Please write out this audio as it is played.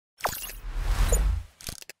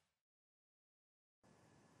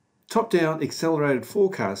top-down accelerated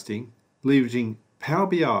forecasting leveraging Power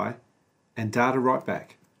BI and data right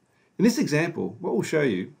back. In this example, what we'll show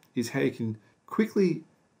you is how you can quickly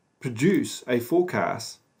produce a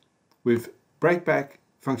forecast with breakback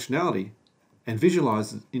functionality and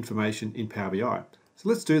visualize the information in Power BI. So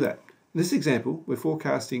let's do that. In this example, we're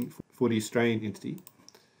forecasting for the Australian entity.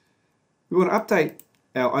 We want to update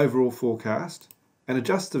our overall forecast and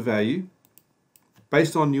adjust the value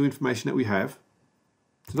based on new information that we have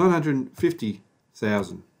to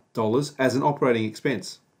 $950,000 as an operating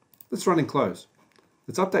expense. Let's run and close.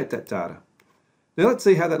 Let's update that data. Now let's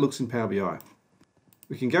see how that looks in Power BI.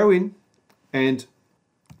 We can go in and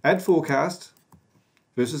add forecast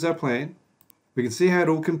versus our plan. We can see how it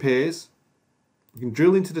all compares. We can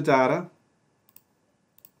drill into the data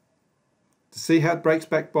to see how it breaks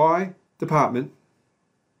back by department.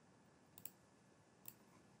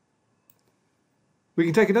 We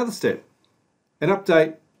can take another step and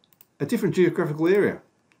update a different geographical area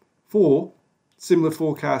for similar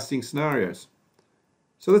forecasting scenarios.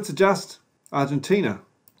 So let's adjust Argentina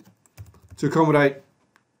to accommodate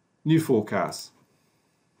new forecasts.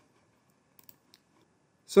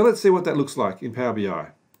 So let's see what that looks like in Power BI.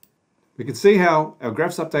 We can see how our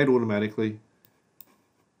graphs update automatically.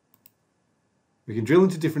 We can drill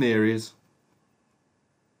into different areas.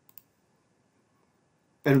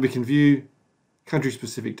 And we can view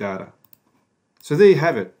country-specific data. So there you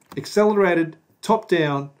have it. Accelerated,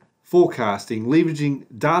 top-down forecasting leveraging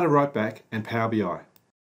data right back and Power BI.